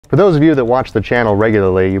For those of you that watch the channel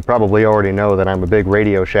regularly, you probably already know that I'm a big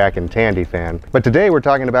Radio Shack and Tandy fan. But today we're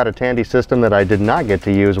talking about a Tandy system that I did not get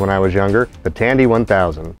to use when I was younger, the Tandy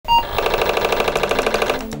 1000.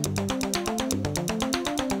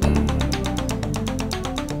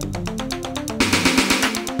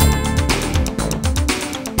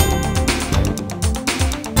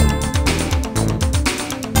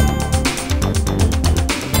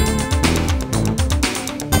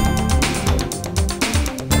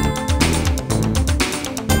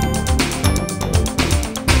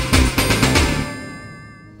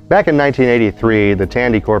 Back in 1983, the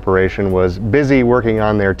Tandy Corporation was busy working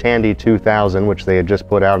on their Tandy 2000, which they had just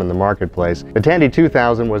put out in the marketplace. The Tandy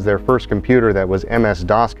 2000 was their first computer that was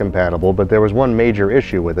MS-DOS compatible, but there was one major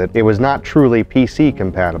issue with it. It was not truly PC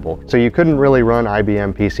compatible, so you couldn't really run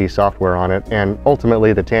IBM PC software on it, and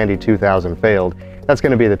ultimately the Tandy 2000 failed. That's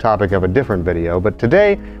going to be the topic of a different video, but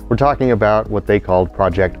today we're talking about what they called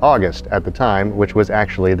Project August at the time, which was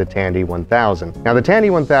actually the Tandy 1000. Now the Tandy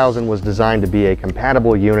 1000 was designed to be a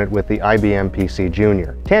compatible unit with the IBM PC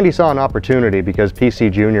Junior. Tandy saw an opportunity because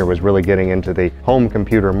PC Junior was really getting into the home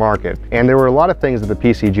computer market, and there were a lot of things that the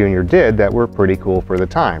PC Junior did that were pretty cool for the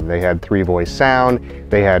time. They had 3-voice sound,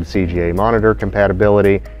 they had Cm2 Monitor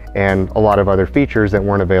compatibility, and a lot of other features that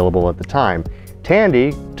weren't available at the time.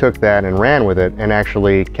 Tandy took that and ran with it and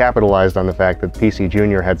actually capitalized on the fact that PC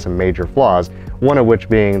Junior had some major flaws, one of which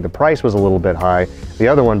being the price was a little bit high, the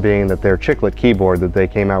other one being that their chiclet keyboard that they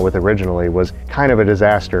came out with originally was kind of a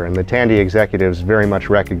disaster, and the Tandy executives very much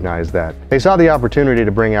recognized that. They saw the opportunity to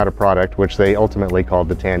bring out a product which they ultimately called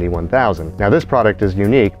the Tandy 1000. Now this product is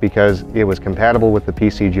unique because it was compatible with the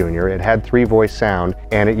PC Junior, it had 3-voice sound,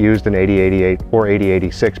 and it used an 8088 or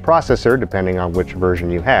 8086 processor, depending on which version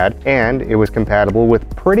you had, and it was compatible with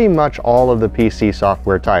pretty much all of the PC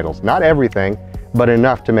software titles. Not everything, but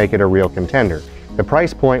enough to make it a real contender. The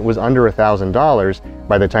price point was under $1,000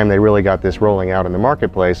 by the time they really got this rolling out in the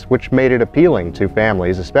marketplace, which made it appealing to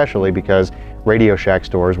families, especially because Radio Shack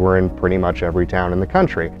stores were in pretty much every town in the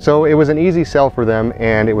country. So it was an easy sell for them,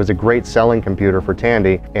 and it was a great selling computer for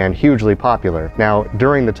Tandy and hugely popular. Now,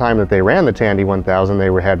 during the time that they ran the Tandy 1000,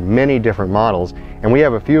 they had many different models, and we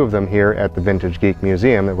have a few of them here at the Vintage Geek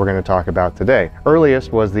Museum that we're going to talk about today.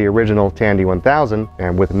 Earliest was the original Tandy 1000,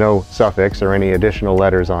 and with no suffix or any additional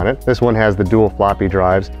letters on it. This one has the dual floppy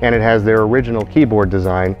drives, and it has their original keyboard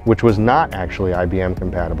design, which was not actually IBM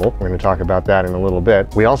compatible. We're going to talk about that in a little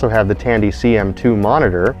bit. We also have the Tandy Cm2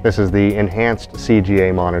 Monitor. This is the enhanced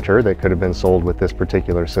CGA monitor that could have been sold with this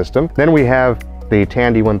particular system. Then we have the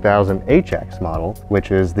Tandy 1000 HX model,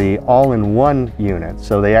 which is the all-in-one unit.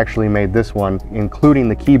 So they actually made this one, including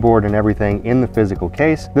the keyboard and everything, in the physical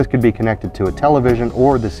case. This could be connected to a television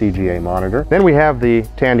or the CGA monitor. Then we have the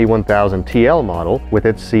Tandy 1000 TL model with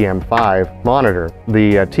its Cm5 monitor.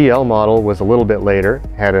 The TL model was a little bit later,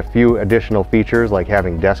 had a few additional features like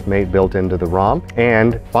having DeskMate built into the ROM.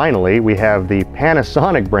 And finally, we have the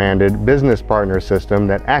Panasonic branded business partner system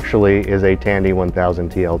that actually is a Tandy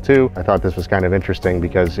 1000 TL2. I thought this was kind of interesting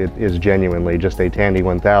because it is genuinely just a Tandy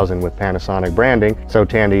 1000 with Panasonic branding, so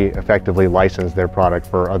Tandy effectively licensed their product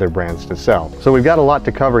for other brands to sell. So we've got a lot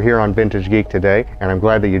to cover here on Vintage Geek today, and I'm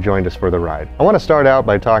glad that you joined us for the ride. I want to start out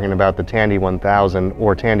by talking about the Tandy 1000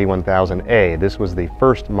 or Tandy 1000A. This was the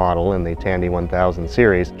first model in the Tandy 1000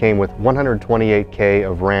 series. Came with 128K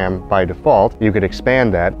of RAM by default. You could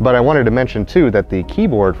expand that, but I wanted to mention too that the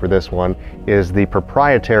keyboard for this one is the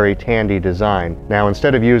proprietary Tandy design. Now,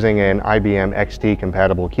 instead of using an IBM XT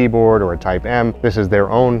compatible keyboard or a Type M, this is their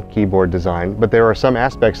own keyboard design, but there are some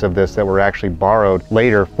aspects of this that were actually borrowed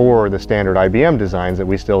later for the standard IBM designs that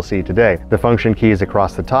we still see today. The function keys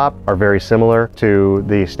across the top are very similar to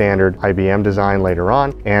the standard IBM design later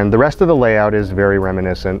on, and the rest of the layout is very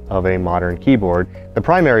reminiscent of a modern keyboard. The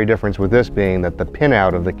primary difference with this being that the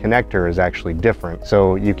pinout of the connector is actually different,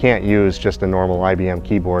 so you can't use just a normal IBM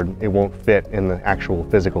keyboard. It won't fit in the actual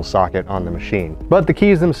physical socket on the machine. But the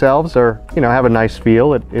keys themselves are, have a nice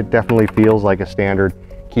feel. It definitely feels like a standard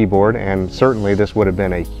keyboard, and certainly this would have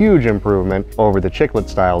been a huge improvement over the chiclet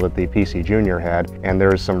style that the PC Junior had, and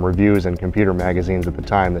there's some reviews in computer magazines at the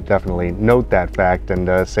time that definitely note that fact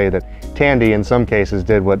and say that Tandy in some cases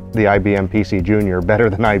did what the IBM PC Junior better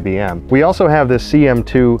than IBM. We also have this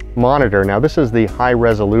Cm2 monitor. Now this is the high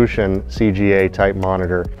resolution CGA type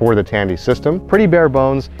monitor for the Tandy system. Pretty bare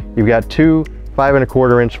bones. You've got two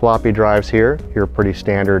 5¼ inch floppy drives here. Here are pretty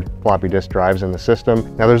standard floppy disk drives in the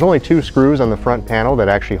system. Now there's only 2 screws on the front panel that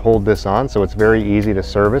actually hold this on, so it's very easy to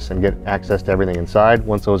service and get access to everything inside.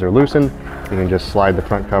 Once those are loosened, you can just slide the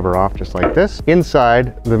front cover off just like this.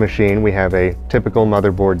 Inside the machine, we have a typical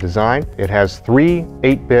motherboard design. It has 3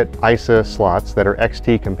 8-bit ISA slots that are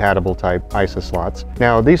XT compatible type ISA slots.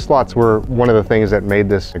 Now these slots were one of the things that made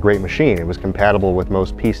this a great machine. It was compatible with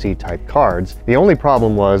most PC type cards. The only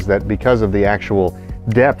problem was that because of the actual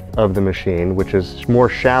depth of the machine, which is more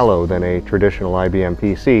shallow than a traditional IBM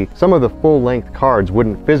PC, some of the full-length cards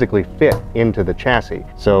wouldn't physically fit into the chassis.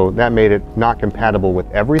 So that made it not compatible with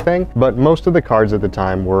everything, but most of the cards at the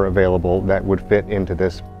time were available that would fit into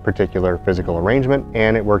this particular physical arrangement,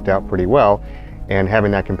 and it worked out pretty well. And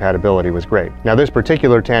having that compatibility was great. Now this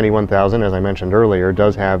particular Tandy 1000, as I mentioned earlier,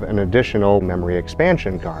 does have an additional memory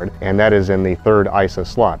expansion card, and that is in the 3rd ISA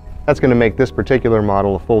slot. That's going to make this particular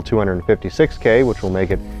model a full 256K, which will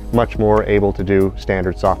make it much more able to do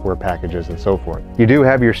standard software packages and so forth. You do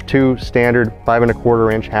have your 2 standard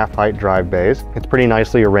 5¼ inch half-height drive bays. It's pretty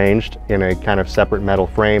nicely arranged in a kind of separate metal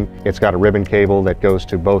frame. It's got a ribbon cable that goes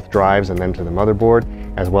to both drives and then to the motherboard,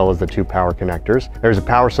 as well as the 2 power connectors. There's a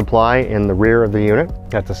power supply in the rear of the unit.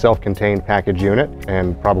 That's a self-contained package unit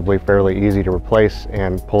and probably fairly easy to replace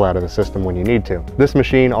and pull out of the system when you need to. This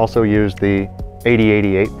machine also used the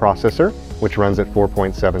 8088 processor, which runs at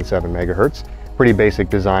 4.77 megahertz. Pretty basic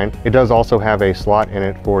design. It does also have a slot in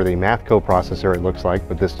it for the math coprocessor, it looks like,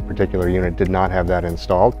 but this particular unit did not have that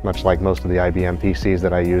installed, much like most of the IBM PCs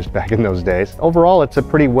that I used back in those days. Overall, it's a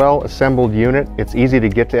pretty well assembled unit. It's easy to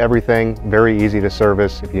get to everything, very easy to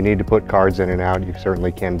service. If you need to put cards in and out, you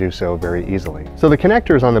certainly can do so very easily. So the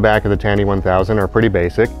connectors on the back of the Tandy 1000 are pretty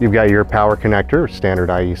basic. You've got your power connector, standard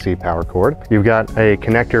IEC power cord. You've got a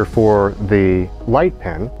connector for the light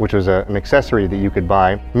pen, which was an accessory that you could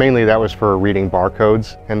buy. Mainly that was for reading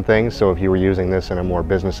barcodes and things, so if you were using this in a more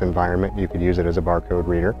business environment, you could use it as a barcode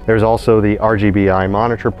reader. There's also the RGBI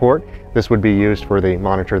monitor port. This would be used for the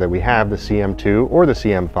monitor that we have, the Cm2 or the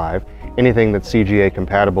Cm5. Anything that's CGA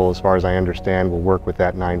compatible, as far as I understand, will work with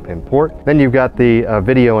that 9-pin port. Then you've got the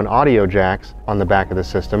video and audio jacks on the back of the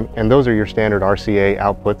system, and those are your standard RCA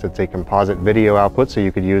outputs. It's a composite video output, so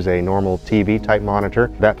you could use a normal TV type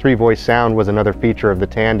monitor. That 3-voice sound was another feature of the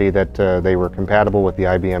Tandy, that they were compatible with the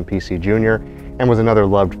IBM PC Junior, and was another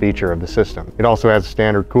loved feature of the system. It also has a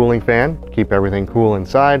standard cooling fan, keep everything cool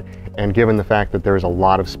inside, and given the fact that there's a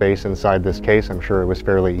lot of space inside this case, I'm sure it was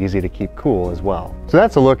fairly easy to keep cool as well. So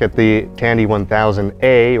that's a look at the Tandy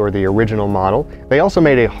 1000A, or the original model. They also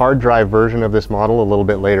made a hard drive version of this model a little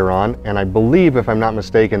bit later on, and I believe, if I'm not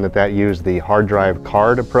mistaken, that used the hard drive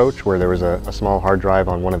card approach, where there was a small hard drive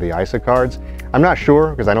on one of the ISA cards. I'm not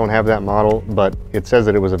sure, because I don't have that model, but it says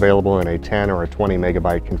that it was available in a 10 or a 20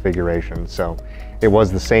 megabyte configuration, so it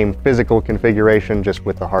was the same physical configuration, just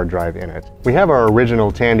with the hard drive in it. We have our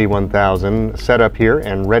original Tandy 1000 set up here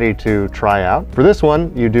and ready to try out. For this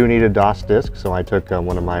one, you do need a DOS disk, so I took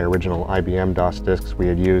one of my original IBM DOS disks we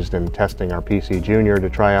had used in testing our PC Junior to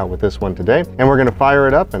try out with this one today, and we're gonna fire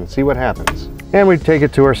it up and see what happens. And we take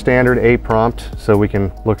it to our standard A prompt so we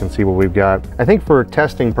can look and see what we've got. I think for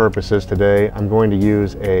testing purposes today, I'm going to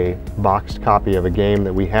use a boxed copy of a game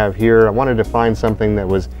that we have here. I wanted to find something that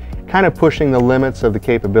was kind of pushing the limits of the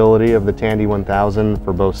capability of the Tandy 1000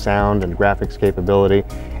 for both sound and graphics capability.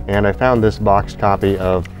 And I found this boxed copy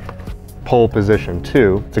of Pole Position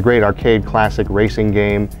 2. It's a great arcade classic racing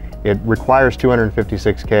game. It requires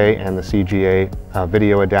 256K and the CGA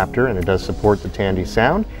video adapter, and it does support the Tandy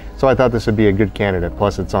sound. So I thought this would be a good candidate.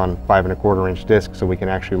 Plus it's on 5¼ inch disc, so we can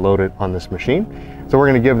actually load it on this machine. So we're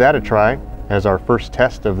going to give that a try as our first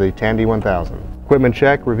test of the Tandy 1000. Equipment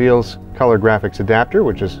check reveals color graphics adapter,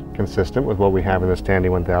 which is consistent with what we have in this Tandy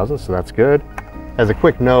 1000, so that's good. As a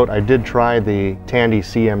quick note, I did try the Tandy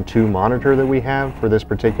Cm2 monitor that we have for this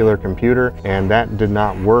particular computer, and that did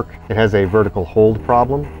not work. It has a vertical hold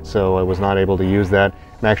problem, so I was not able to use that.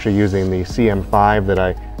 I'm actually using the Cm5 that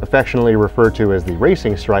I affectionately refer to as the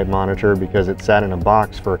racing stripe monitor, because it sat in a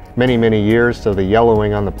box for many, many years, so the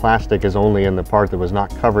yellowing on the plastic is only in the part that was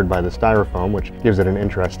not covered by the styrofoam, which gives it an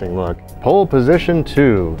interesting look. Pole Position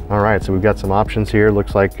 2. All right, so we've got some options here.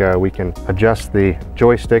 Looks like we can adjust the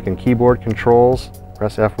joystick and keyboard controls.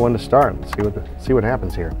 Press F1 to start. Let's see what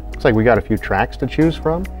happens here. Looks like we got a few tracks to choose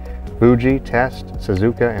from. Fuji, Test,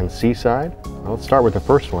 Suzuka, and Seaside. Well, let's start with the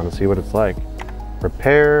first one and see what it's like.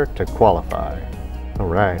 Prepare to qualify. All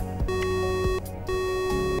right.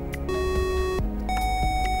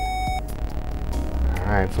 All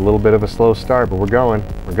right, it's a little bit of a slow start, but we're going.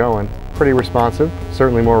 Pretty responsive.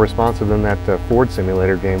 Certainly more responsive than that Ford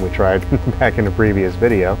simulator game we tried back in a previous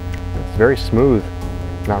video. It's very smooth.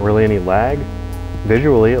 Not really any lag.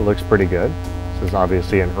 Visually, it looks pretty good. This is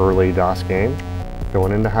obviously an early DOS game.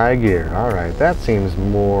 Going into high gear. All right, that seems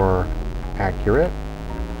more accurate.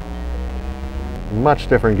 Much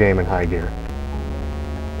different game in high gear.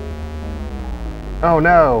 Oh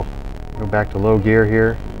no! Go back to low gear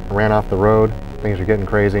here. I ran off the road. Things are getting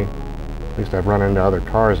crazy. At least I've run into other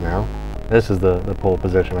cars now. This is the pole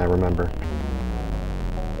position I remember.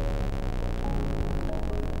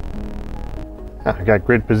 I got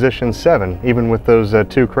grid position 7, even with those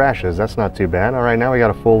 2 crashes. That's not too bad. All right, now we got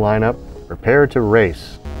a full lineup. Prepare to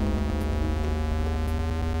race.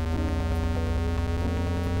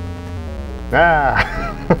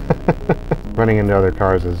 Ah! Running into other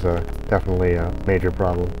cars is definitely a major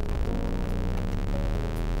problem.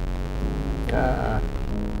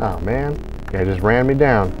 Oh man, guy just ran me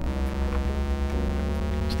down.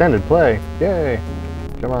 Extended play, yay!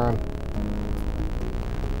 Come on.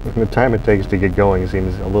 The time it takes to get going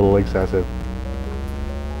seems a little excessive.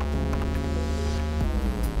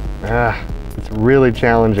 It's really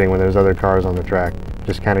challenging when there's other cars on the track.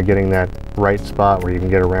 Just kind of getting that right spot where you can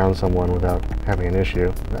get around someone without having an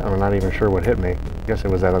issue. I'm not even sure what hit me. I guess it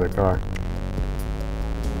was that other car.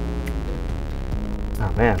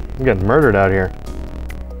 Oh man, I'm getting murdered out here.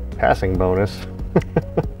 Passing bonus.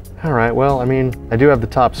 Alright, well, I mean, I do have the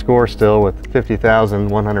top score still with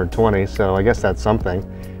 50,120, so I guess that's something.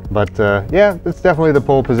 But yeah, it's definitely the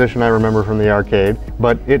pole position I remember from the arcade,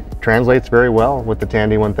 but it translates very well with the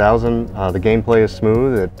Tandy 1000. The gameplay is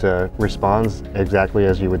smooth, it responds exactly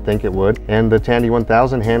as you would think it would, and the Tandy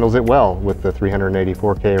 1000 handles it well with the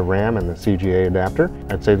 384K of RAM and the CGA adapter.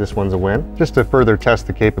 I'd say this one's a win. Just to further test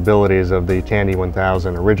the capabilities of the Tandy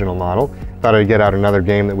 1000 original model, thought I'd get out another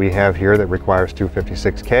game that we have here that requires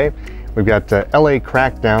 256K. We've got LA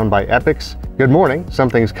Crackdown by Epix. Good morning,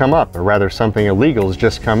 something's come up, or rather something illegal's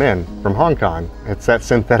just come in from Hong Kong. It's that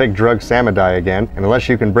synthetic drug Samadai again, and unless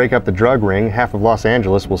you can break up the drug ring, half of Los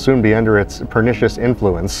Angeles will soon be under its pernicious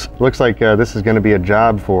influence. Looks like this is going to be a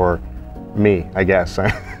job for me, I guess.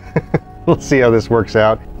 We'll see how this works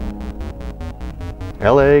out.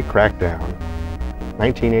 LA Crackdown,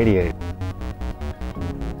 1988.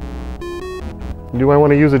 Do I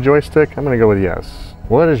want to use a joystick? I'm going to go with yes.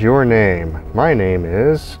 What is your name? My name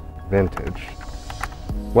is Vintage.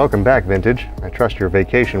 Welcome back, Vintage. I trust your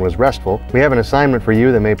vacation was restful. We have an assignment for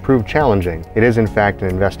you that may prove challenging. It is in fact an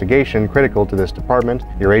investigation critical to this department.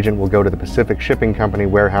 Your agent will go to the Pacific Shipping Company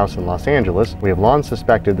warehouse in Los Angeles. We have long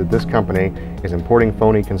suspected that this company is importing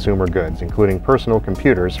phony consumer goods, including personal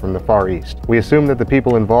computers from the Far East. We assume that the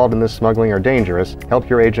people involved in this smuggling are dangerous. Help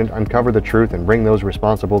your agent uncover the truth and bring those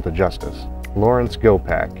responsible to justice. Lawrence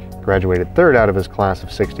Gopak. Graduated 3rd out of his class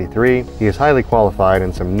of 63. He is highly qualified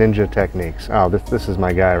in some ninja techniques. Oh, this is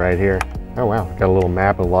my guy right here. Oh wow, got a little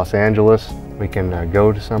map of Los Angeles. We can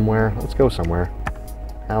go to somewhere. Let's go somewhere.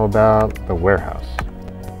 How about the warehouse?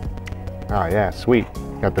 Oh yeah, sweet.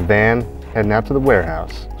 Got the van heading out to the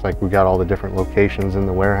warehouse. Looks like we got all the different locations in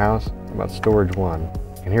the warehouse. How about storage 1?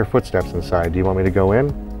 You can hear footsteps inside. Do you want me to go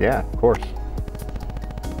in? Yeah, of course.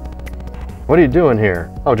 What are you doing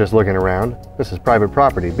here? Oh, just looking around. This is private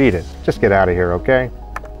property, beat it. Just get out of here, okay?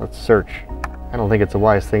 Let's search. I don't think it's a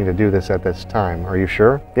wise thing to do this at this time. Are you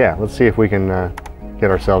sure? Yeah, let's see if we can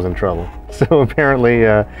get ourselves in trouble. So apparently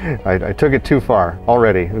I took it too far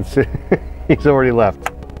already. He's already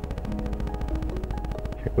left.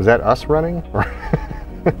 Was that us running?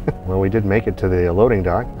 Well, we did make it to the loading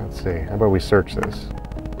dock. Let's see, how about we search this?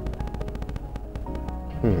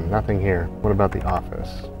 Nothing here. What about the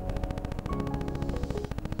office?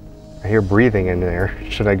 I hear breathing in there.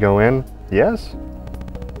 Should I go in? Yes?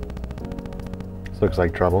 This looks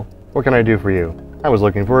like trouble. What can I do for you? I was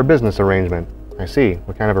looking for a business arrangement. I see.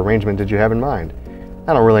 What kind of arrangement did you have in mind?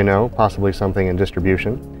 I don't really know. Possibly something in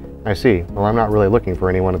distribution. I see. Well, I'm not really looking for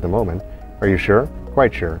anyone at the moment. Are you sure?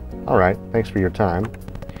 Quite sure. All right. Thanks for your time.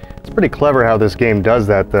 It's pretty clever how this game does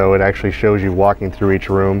that, though. It actually shows you walking through each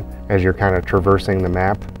room as you're kind of traversing the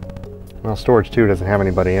map. Well, Storage 2 doesn't have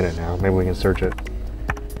anybody in it now. Maybe we can search it.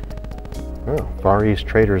 Oh, Far East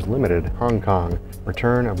Traders Limited, Hong Kong.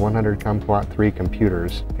 Return of 100 Kumquat 3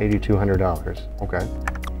 computers, $8,200. Okay.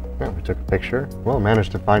 Yeah, we took a picture. Well,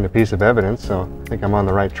 managed to find a piece of evidence, so I think I'm on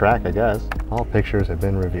the right track, I guess. All pictures have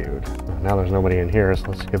been reviewed. Well, now there's nobody in here, so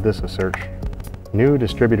let's give this a search. New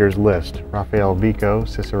distributors list. Rafael Vico,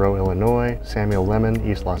 Cicero, Illinois. Samuel Lemon,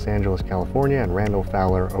 East Los Angeles, California. And Randall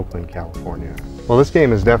Fowler, Oakland, California. Well, this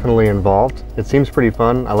game is definitely involved. It seems pretty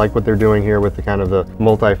fun. I like what they're doing here with the kind of the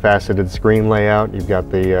multifaceted screen layout. You've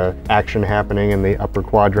got the action happening in the upper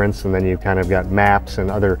quadrants, and then you've kind of got maps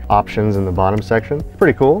and other options in the bottom section.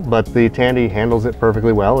 Pretty cool, but the Tandy handles it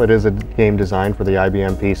perfectly well. It is a game designed for the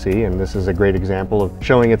IBM PC, and this is a great example of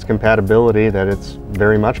showing its compatibility, that it's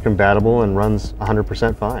very much compatible and runs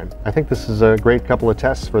 100% fine. I think this is a great couple of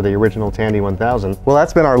tests for the original Tandy 1000. Well,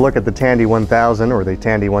 that's been our look at the Tandy 1000, or the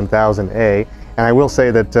Tandy 1000A. And I will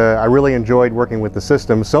say that I really enjoyed working with the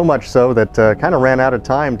system, so much so that kind of ran out of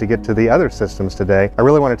time to get to the other systems today. I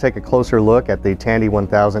really want to take a closer look at the Tandy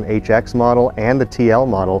 1000 HX model and the TL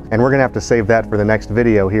model, and we're going to have to save that for the next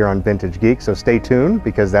video here on Vintage Geek, so stay tuned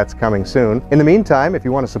because that's coming soon. In the meantime, if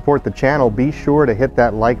you want to support the channel, be sure to hit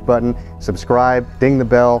that like button, subscribe, ding the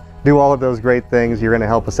bell, do all of those great things. You're going to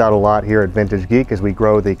help us out a lot here at Vintage Geek as we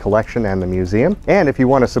grow the collection and the museum. And if you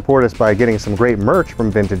want to support us by getting some great merch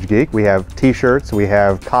from Vintage Geek, we have t-shirts, we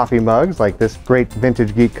have coffee mugs, like this great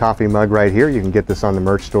Vintage Geek coffee mug right here. You can get this on the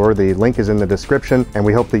merch store. The link is in the description, and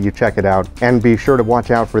we hope that you check it out. And be sure to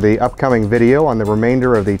watch out for the upcoming video on the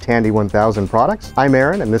remainder of the Tandy 1000 products. I'm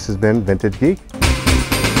Aaron, and this has been Vintage Geek.